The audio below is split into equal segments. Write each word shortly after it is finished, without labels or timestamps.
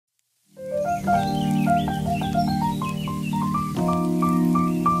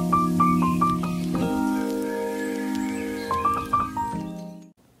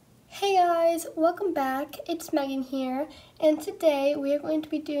back, it's Megan here, and today we are going to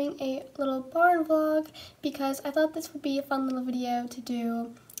be doing a little barn vlog because I thought this would be a fun little video to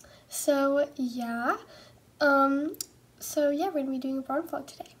do. So yeah, we're going to be doing a barn vlog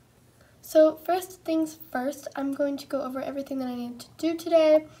today. So first things first, I'm going to go over everything that I need to do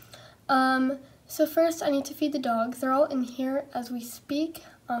today. So first I need to feed the dogs. They're all in here as we speak.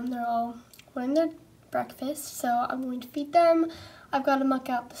 They're all wanting their breakfast, so I'm going to feed them. I've got to muck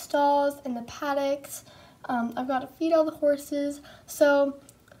out the stalls and the paddocks. I've got to feed all the horses. So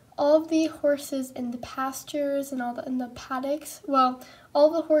all of the horses in the pastures and in the paddocks, well, all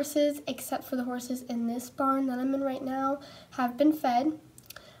the horses except for the horses in this barn that I'm in right now have been fed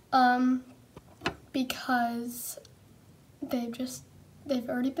because they've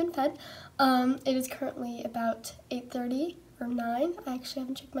already been fed. It is currently about 8:30 or 9. I actually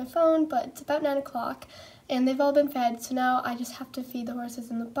haven't checked my phone, but it's about 9 o'clock. And they've all been fed, so now I just have to feed the horses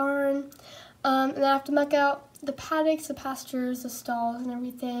in the barn. And then I have to muck out the paddocks, the pastures, the stalls, and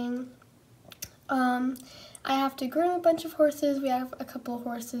everything. I have to groom a bunch of horses. We have a couple of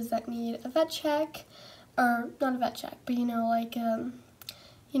horses that need a vet check, or not a vet check, but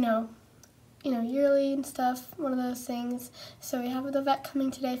yearly and stuff, one of those things. So we have the vet coming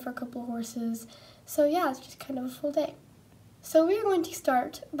today for a couple of horses. So yeah, it's just kind of a full day. So we are going to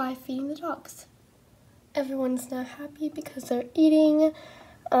start by feeding the dogs. Everyone's now happy because they're eating.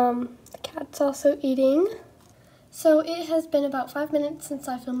 The cat's also eating. So it has been about 5 minutes since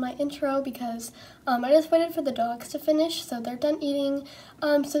I filmed my intro because I just waited for the dogs to finish, so they're done eating.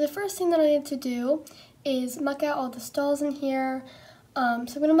 So the first thing that I need to do is muck out all the stalls in here. So I'm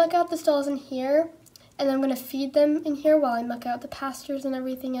going to muck out the stalls in here, and then I'm going to feed them in here while I muck out the pastures and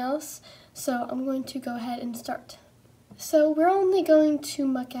everything else. So I'm going to go ahead and start. So we're only going to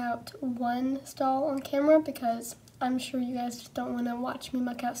muck out one stall on camera because I'm sure you guys just don't want to watch me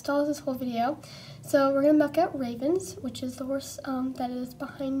muck out stalls this whole video. So we're going to muck out Ravens, which is the horse that is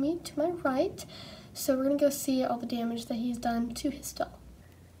behind me to my right. So we're going to go see all the damage that he's done to his stall.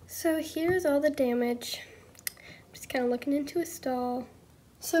 So here's all the damage. I'm just kind of looking into his stall.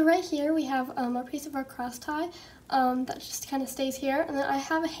 So right here we have a piece of our cross tie that just kind of stays here, and then I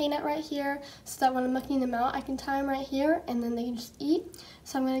have a hay net right here so that when I'm mucking them out I can tie him right here and then they can just eat.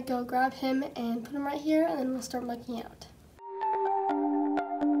 So I'm going to go grab him and put him right here, and then we'll start mucking out.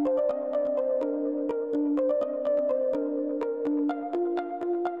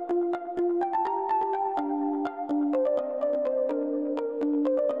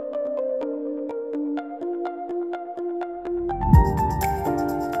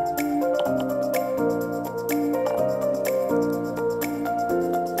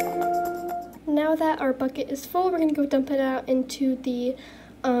 Now that our bucket is full, we're going to go dump it out into the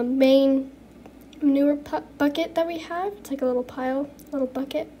main manure bucket that we have. It's like a little pile, a little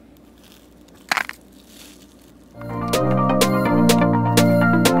bucket.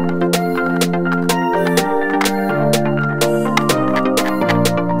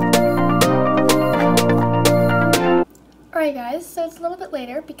 Alright guys, so it's a little bit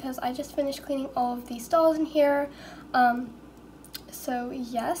later because I just finished cleaning all of the stalls in here. So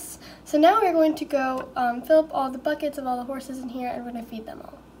yes, so now we're going to go fill up all the buckets of all the horses in here, and we're going to feed them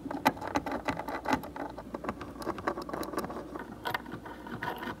all.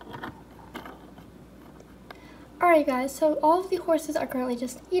 Alright guys, so all of the horses are currently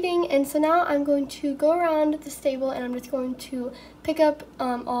just eating, and so now I'm going to go around the stable and I'm just going to pick up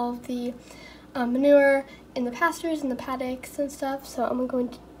all of the manure in the pastures and the paddocks and stuff, so I'm going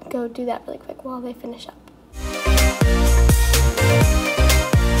to go do that really quick while they finish up.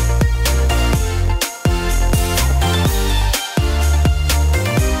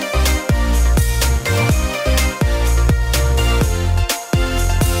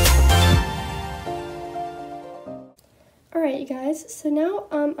 Alright you guys, so now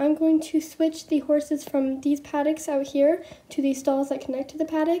I'm going to switch the horses from these paddocks out here to these stalls that connect to the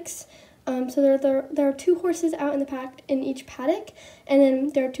paddocks. So there are 2 horses out in each paddock, and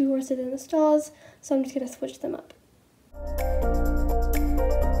then there are 2 horses in the stalls, so I'm just going to switch them up.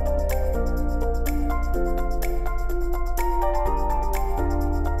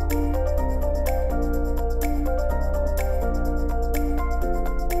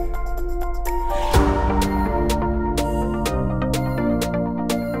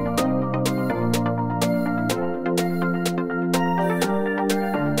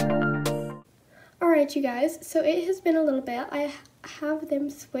 Alright you guys, so it has been a little bit. I have them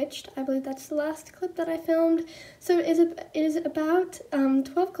switched. I believe that's the last clip that I filmed. So it is about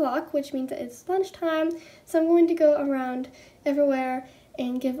 12 o'clock, which means that it's lunchtime. So I'm going to go around everywhere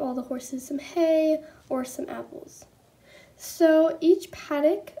and give all the horses some hay or some apples. So each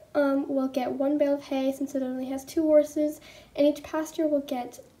paddock will get 1 bale of hay since it only has 2 horses, and each pasture will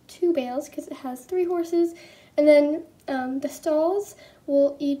get 2 bales because it has 3 horses, and then the stalls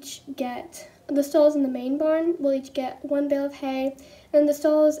in the main barn will each get 1 bale of hay, and the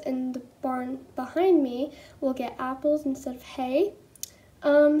stalls in the barn behind me will get apples instead of hay,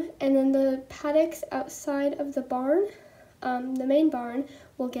 and then the paddocks outside of the barn, the main barn,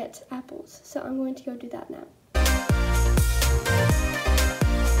 will get apples. So I'm going to go do that now.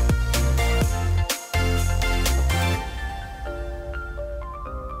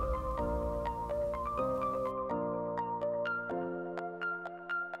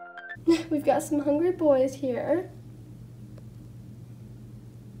 We've got some hungry boys here.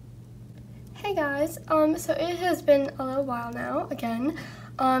 Hey guys, so it has been a little while now, again.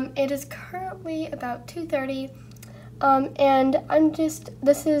 It is currently about 2:30, and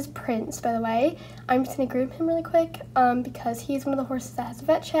this is Prince, by the way. I'm just gonna groom him really quick, because he's one of the horses that has a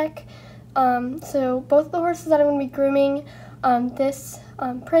vet check. So both of the horses that I'm gonna be grooming, Prince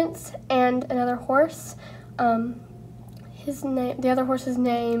and another horse, the other horse's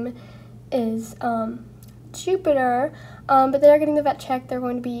name is Jupiter, but they're getting the vet check. They're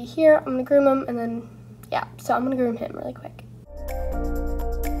going to be here. I'm going to groom them, and then, yeah, so I'm going to groom him really quick.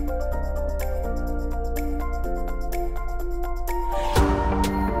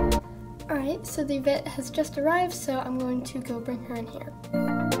 Alright, so the vet has just arrived, so I'm going to go bring her in here.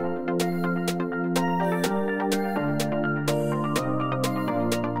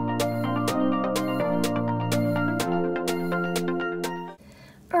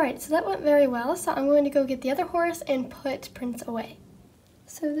 Alright, so that went very well, so I'm going to go get the other horse and put Prince away.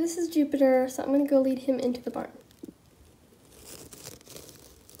 So this is Jupiter, so I'm going to go lead him into the barn.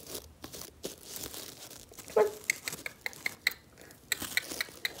 Come on.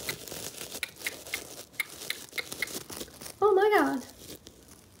 Oh my god.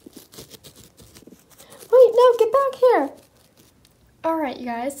 Wait, no, get back here! Alright, you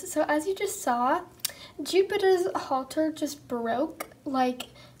guys, so as you just saw, Jupiter's halter just broke, like,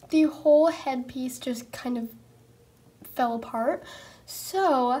 the whole headpiece just kind of fell apart.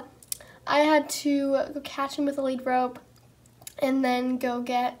 So I had to go catch him with a lead rope and then go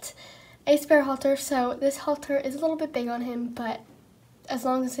get a spare halter. So this halter is a little bit big on him, but as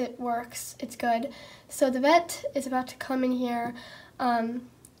long as it works, it's good. So the vet is about to come in here.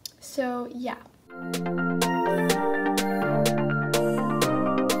 So yeah.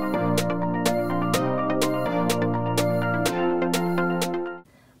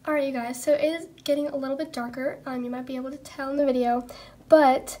 Alright you guys, so it is getting a little bit darker, you might be able to tell in the video,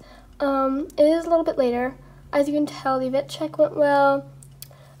 but it is a little bit later. As you can tell, the vet check went well,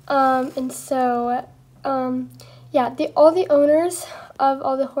 and so, yeah, all the owners of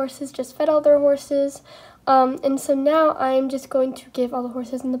all the horses just fed all their horses, and so now I'm just going to give all the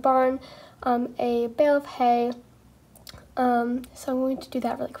horses in the barn a bale of hay, so I'm going to do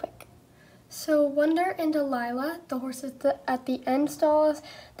that really quick. So Wonder and Delilah, the horses at the end stalls,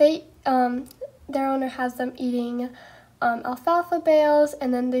 their owner has them eating alfalfa bales,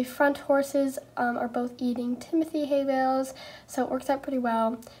 and then the front horses are both eating Timothy hay bales, so it works out pretty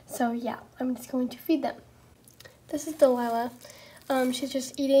well. So yeah, I'm just going to feed them. This is Delilah. She's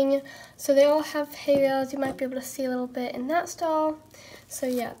just eating, so they all have hay bales. You might be able to see a little bit in that stall. So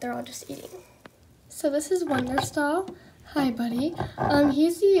yeah, they're all just eating. So this is Wonder's stall. Hi, buddy.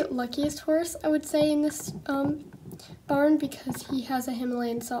 He's the luckiest horse, I would say, in this barn because he has a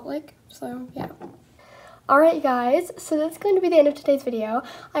Himalayan salt lick, so yeah. Alright guys, so that's going to be the end of today's video.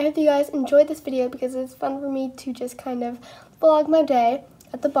 I hope you guys enjoyed this video because it's fun for me to just kind of vlog my day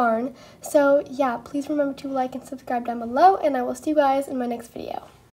at the barn. So yeah, please remember to like and subscribe down below, and I will see you guys in my next video.